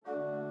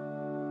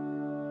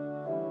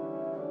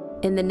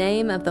In the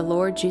name of the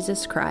Lord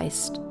Jesus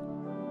Christ,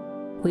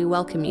 we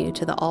welcome you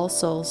to the All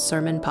Souls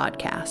Sermon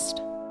Podcast.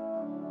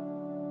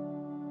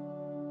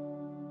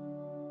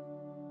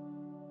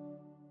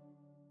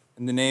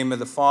 In the name of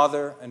the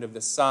Father, and of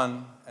the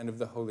Son, and of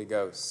the Holy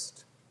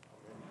Ghost.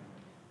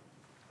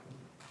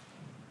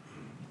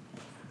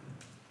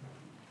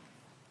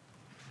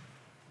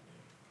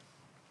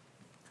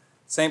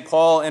 St.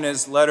 Paul, in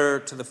his letter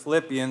to the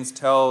Philippians,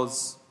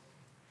 tells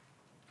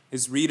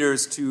his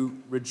readers to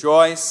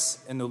rejoice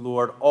in the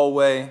Lord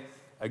always.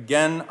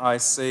 Again, I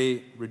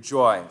say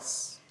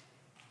rejoice.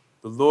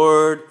 The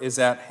Lord is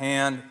at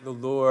hand. The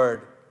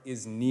Lord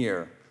is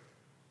near.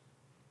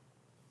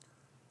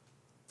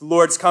 The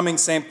Lord's coming,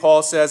 St.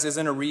 Paul says,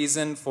 isn't a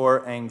reason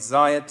for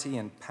anxiety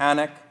and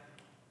panic,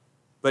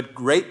 but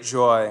great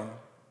joy,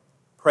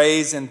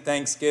 praise and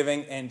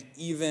thanksgiving, and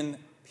even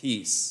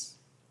peace.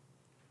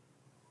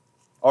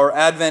 Our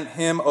Advent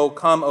hymn, O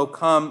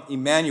come,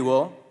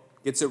 Emmanuel,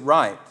 gets it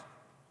right.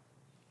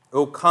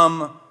 O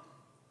come,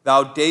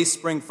 thou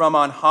dayspring from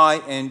on high,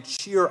 and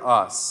cheer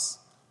us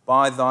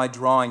by thy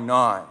drawing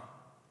nigh.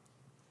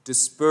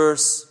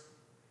 Disperse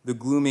the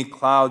gloomy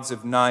clouds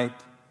of night,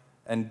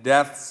 and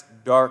death's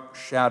dark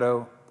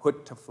shadow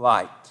put to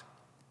flight.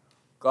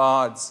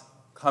 God's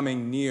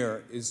coming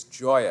near is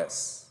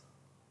joyous.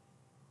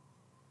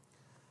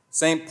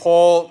 St.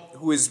 Paul,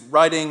 who is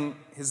writing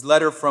his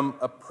letter from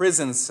a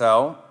prison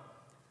cell,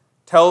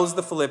 tells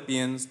the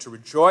Philippians to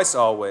rejoice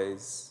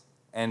always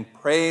and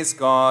praise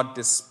God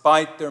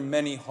despite their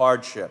many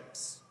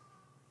hardships.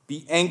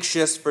 Be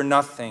anxious for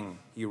nothing,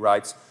 he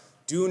writes.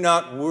 Do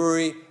not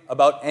worry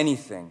about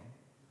anything.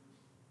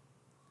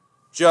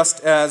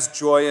 Just as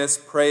joyous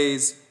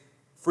praise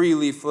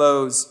freely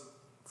flows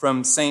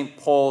from St.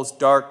 Paul's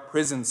dark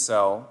prison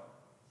cell,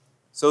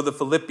 so the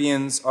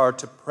Philippians are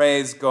to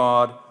praise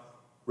God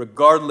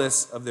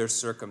regardless of their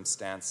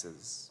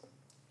circumstances.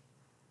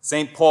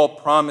 St. Paul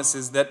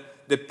promises that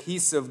the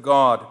peace of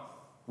God,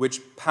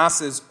 which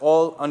passes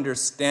all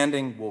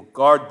understanding, will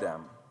guard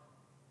them,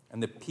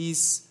 and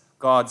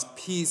God's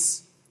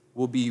peace,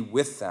 will be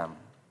with them.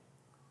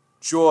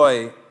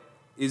 Joy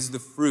is the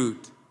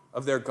fruit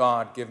of their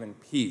God-given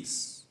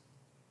peace.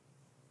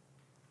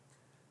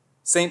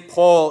 St.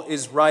 Paul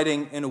is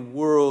writing in a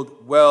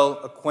world well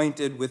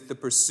acquainted with the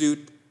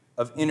pursuit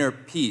of inner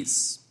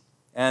peace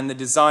and the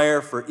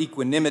desire for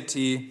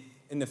equanimity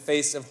in the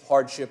face of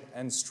hardship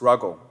and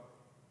struggle.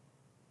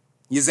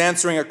 He is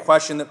answering a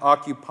question that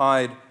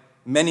occupied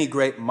many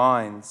great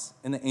minds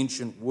in the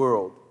ancient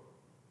world.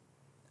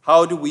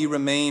 How do we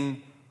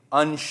remain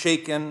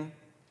unshaken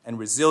and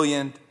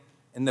resilient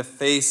in the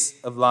face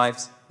of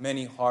life's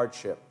many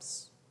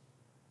hardships?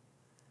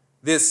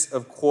 This,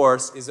 of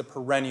course, is a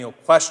perennial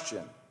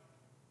question.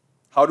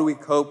 How do we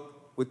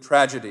cope with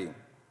tragedy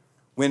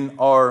when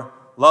our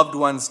loved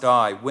ones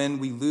die, when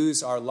we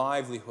lose our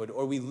livelihood,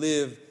 or we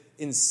live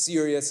in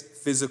serious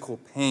physical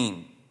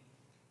pain,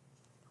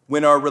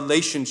 when our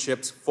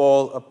relationships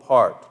fall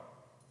apart?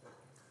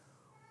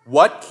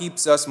 What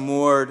keeps us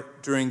moored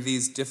during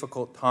these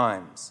difficult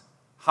times?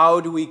 How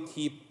do we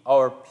keep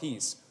our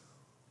peace?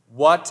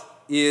 What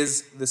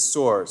is the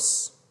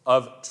source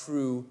of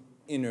true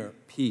inner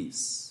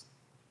peace?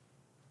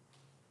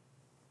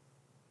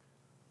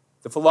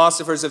 The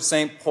philosophers of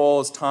St.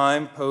 Paul's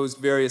time posed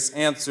various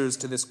answers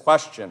to this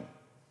question.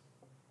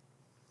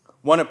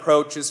 One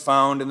approach is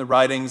found in the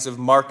writings of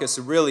Marcus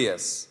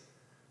Aurelius,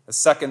 a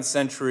 2nd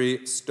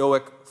century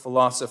Stoic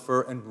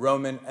philosopher and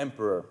Roman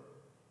emperor.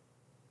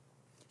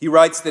 He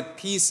writes that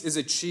peace is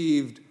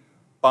achieved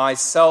by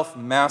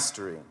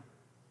self-mastery,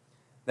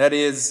 that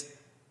is,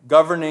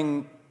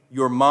 governing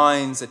your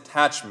mind's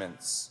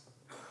attachments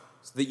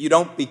so that you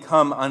don't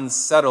become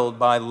unsettled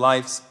by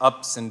life's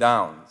ups and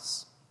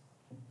downs.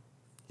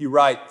 He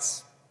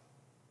writes,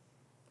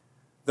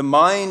 the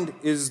mind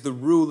is the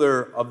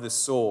ruler of the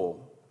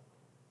soul.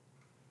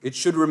 It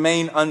should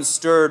remain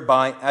unstirred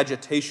by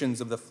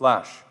agitations of the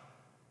flesh,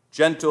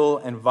 gentle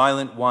and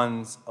violent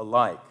ones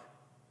alike,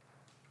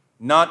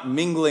 not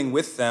mingling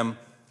with them,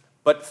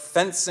 but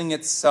fencing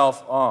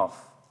itself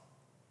off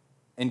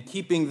and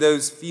keeping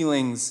those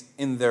feelings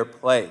in their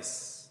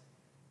place.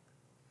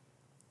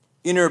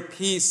 Inner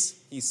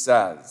peace, he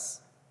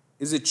says,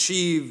 is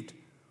achieved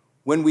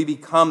when we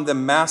become the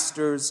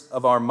masters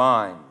of our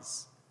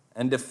minds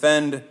and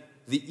defend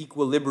the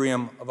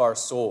equilibrium of our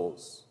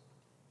souls.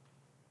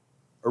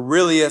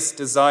 Aurelius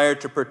desired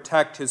to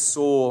protect his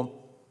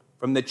soul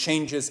from the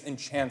changes and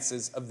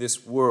chances of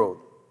this world.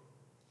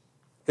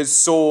 His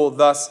soul,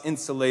 thus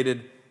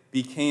insulated,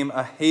 became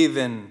a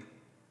haven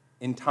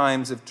in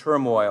times of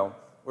turmoil,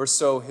 or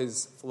so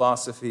his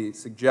philosophy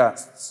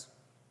suggests.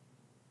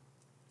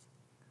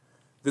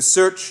 The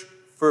search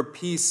for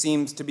peace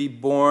seems to be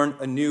born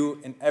anew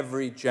in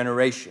every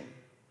generation.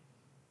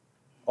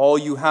 All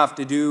you have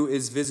to do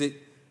is visit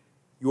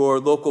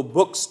your local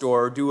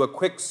bookstore or do a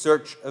quick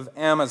search of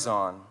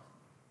Amazon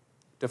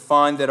to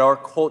find that our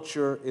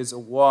culture is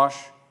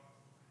awash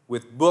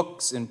with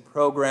books and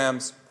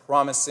programs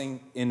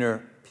promising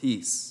inner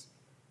peace.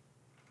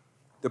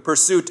 The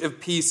pursuit of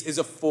peace is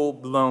a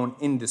full-blown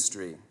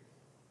industry.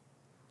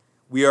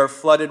 We are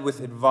flooded with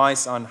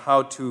advice on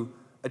how to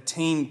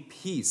attain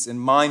peace and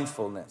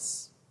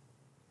mindfulness.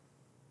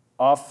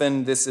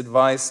 Often this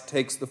advice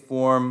takes the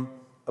form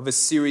of a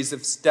series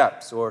of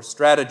steps or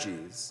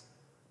strategies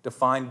to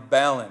find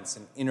balance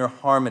and inner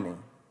harmony.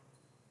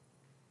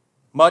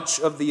 Much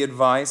of the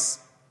advice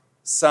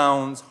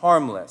sounds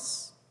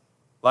harmless,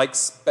 like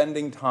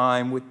spending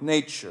time with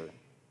nature,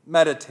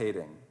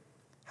 meditating,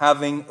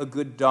 having a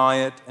good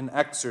diet and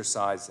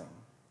exercising,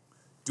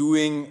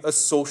 doing a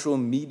social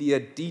media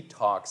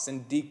detox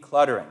and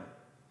decluttering.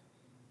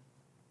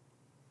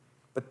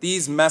 But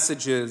these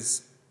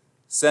messages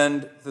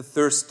send the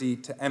thirsty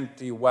to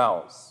empty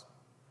wells.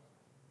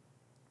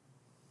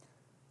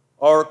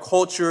 Our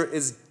culture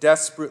is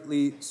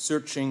desperately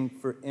searching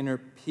for inner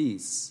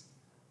peace,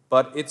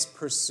 but its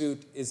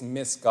pursuit is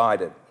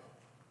misguided.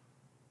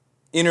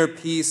 Inner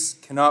peace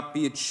cannot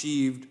be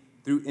achieved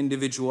through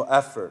individual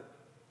effort.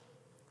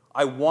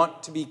 I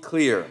want to be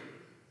clear.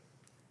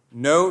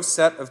 No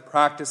set of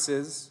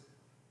practices,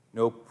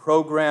 no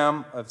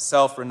program of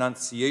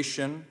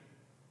self-renunciation,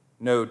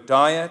 no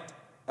diet,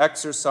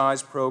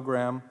 exercise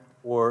program,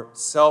 or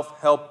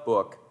self-help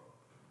book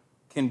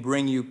can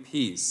bring you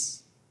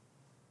peace,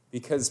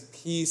 because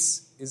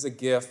peace is a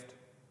gift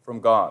from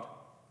God.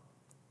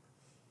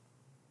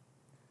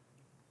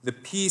 The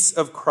peace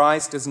of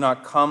Christ does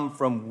not come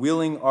from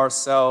willing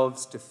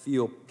ourselves to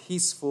feel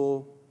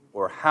peaceful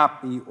or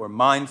happy or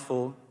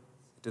mindful.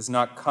 It does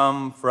not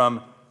come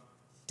from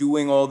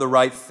doing all the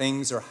right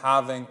things or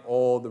having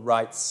all the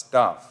right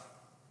stuff.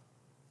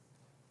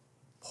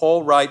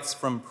 Paul writes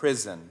from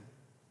prison,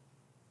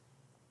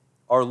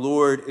 our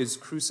Lord is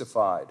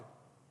crucified,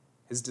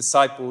 his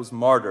disciples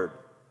martyred.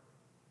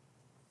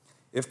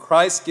 If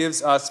Christ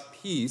gives us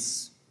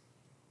peace,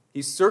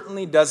 he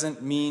certainly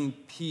doesn't mean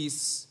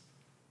peace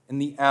in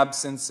the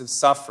absence of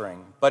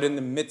suffering, but in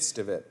the midst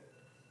of it.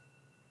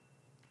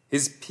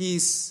 His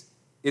peace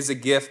is a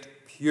gift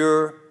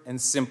pure and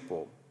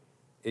simple.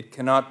 It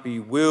cannot be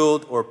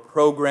willed or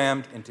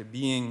programmed into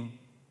being.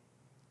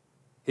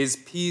 His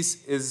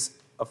peace is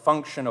a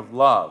function of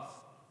love,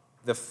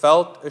 the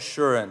felt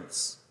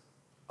assurance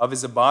of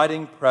his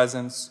abiding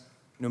presence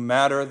no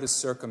matter the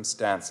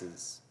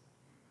circumstances.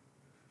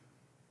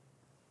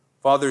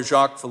 Father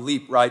Jacques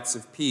Philippe writes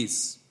of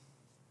peace.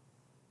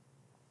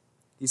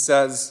 He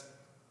says,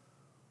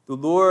 "The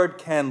Lord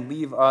can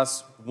leave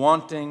us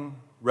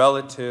wanting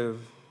relative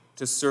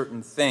to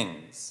certain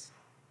things,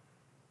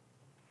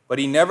 but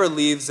he never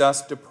leaves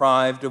us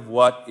deprived of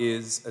what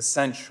is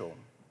essential,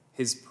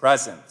 his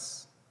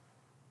presence,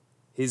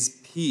 his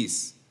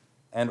peace,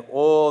 and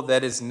all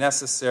that is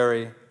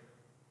necessary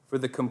for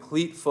the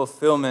complete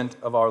fulfillment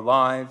of our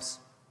lives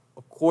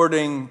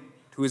according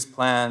to his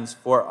plans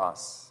for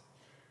us."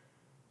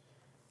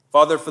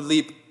 Father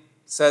Philippe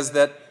says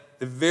that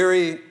the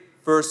very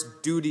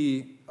first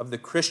duty of the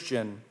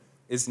Christian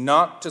is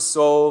not to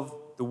solve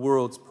the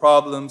world's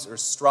problems or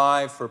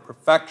strive for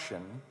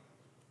perfection,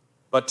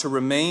 but to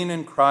remain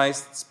in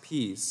Christ's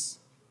peace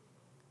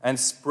and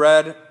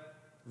spread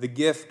the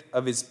gift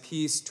of his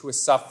peace to a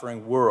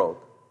suffering world.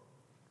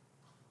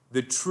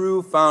 The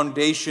true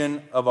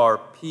foundation of our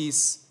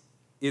peace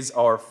is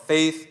our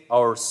faith,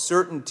 our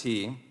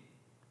certainty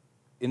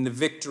in the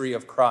victory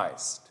of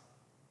Christ.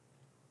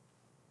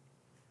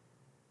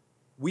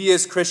 We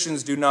as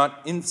Christians do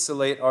not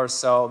insulate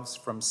ourselves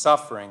from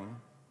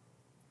suffering.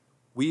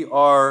 We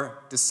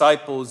are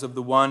disciples of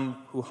the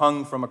one who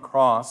hung from a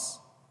cross,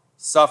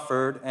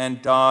 suffered,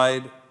 and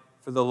died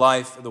for the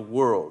life of the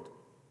world.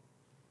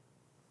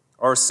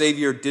 Our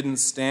Savior didn't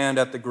stand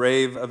at the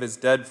grave of his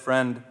dead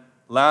friend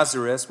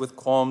Lazarus with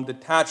calm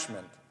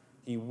detachment.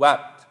 He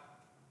wept.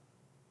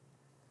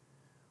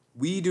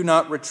 We do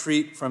not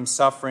retreat from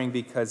suffering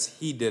because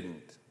he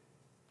didn't.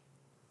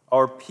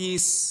 Our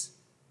peace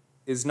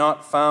is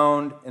not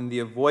found in the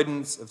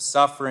avoidance of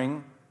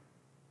suffering,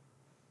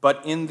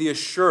 but in the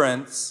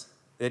assurance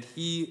that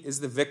he is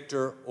the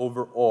victor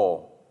over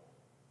all.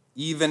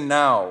 Even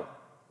now,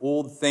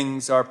 old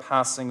things are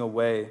passing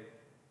away,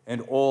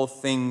 and all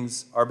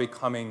things are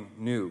becoming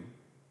new.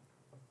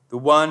 The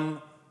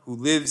one who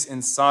lives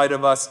inside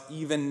of us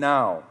even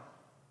now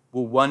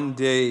will one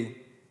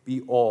day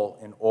be all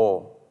in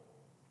all.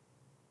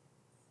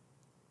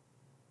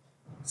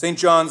 In St.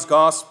 John's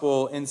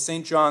Gospel,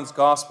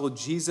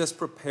 Jesus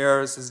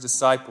prepares his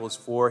disciples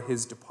for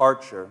his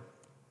departure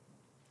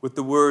with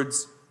the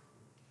words,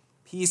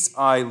 "Peace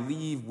I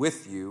leave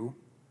with you,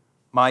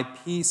 my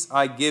peace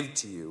I give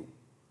to you.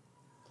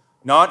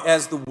 Not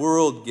as the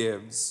world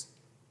gives,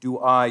 do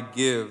I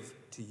give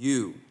to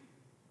you.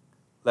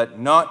 Let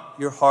not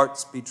your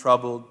hearts be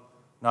troubled,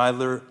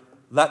 neither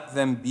let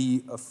them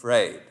be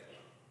afraid."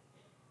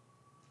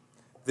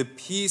 The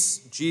peace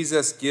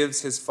Jesus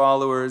gives his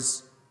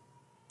followers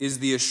is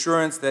the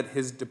assurance that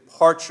his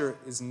departure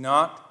is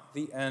not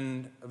the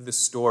end of the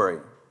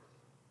story.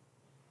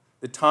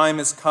 The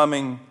time is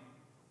coming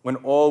when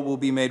all will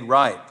be made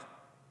right,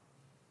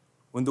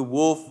 when the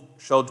wolf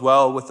shall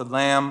dwell with the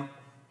lamb,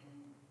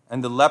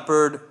 and the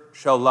leopard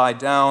shall lie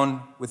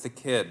down with the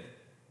kid,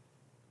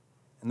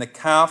 and the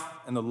calf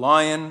and the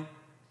lion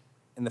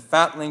and the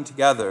fatling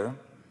together,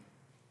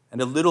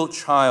 and a little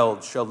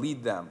child shall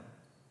lead them.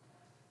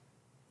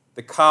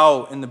 The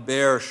cow and the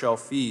bear shall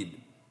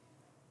feed.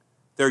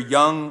 Their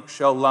young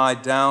shall lie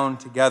down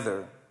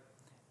together,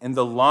 and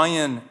the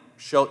lion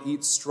shall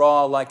eat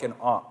straw like an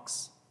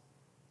ox.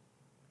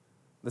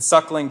 The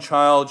suckling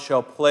child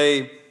shall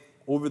play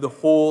over the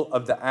hole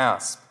of the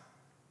asp,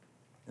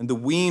 and the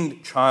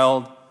weaned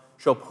child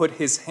shall put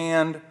his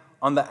hand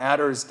on the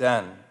adder's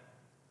den.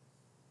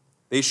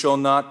 They shall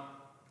not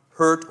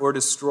hurt or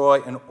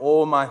destroy in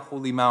all my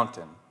holy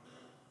mountain,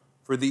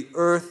 for the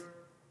earth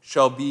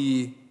shall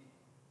be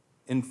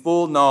in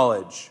full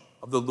knowledge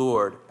of the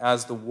Lord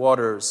as the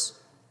waters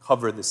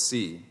cover the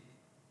sea.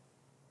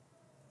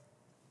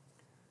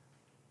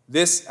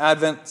 This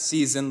Advent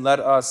season, let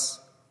us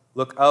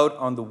look out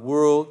on the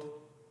world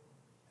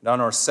and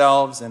on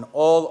ourselves and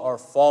all our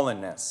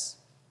fallenness,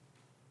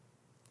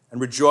 and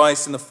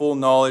rejoice in the full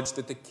knowledge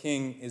that the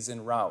King is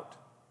en route.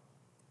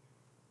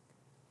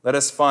 Let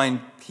us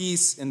find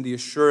peace in the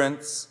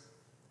assurance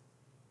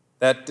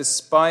that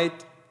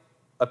despite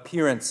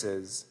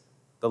appearances,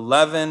 the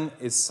leaven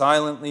is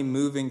silently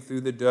moving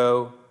through the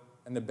dough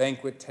and the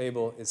banquet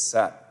table is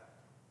set.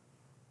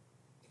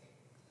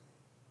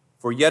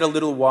 For yet a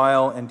little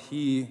while, and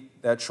he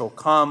that shall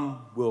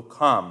come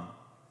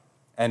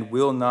and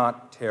will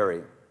not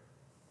tarry.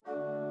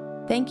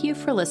 Thank you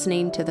for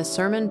listening to the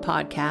sermon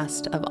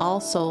podcast of All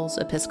Souls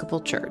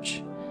Episcopal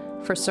Church.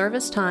 For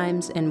service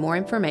times and more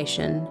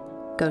information,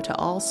 go to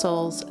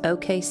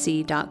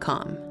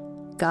allsoulsokc.com.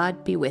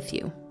 God be with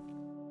you.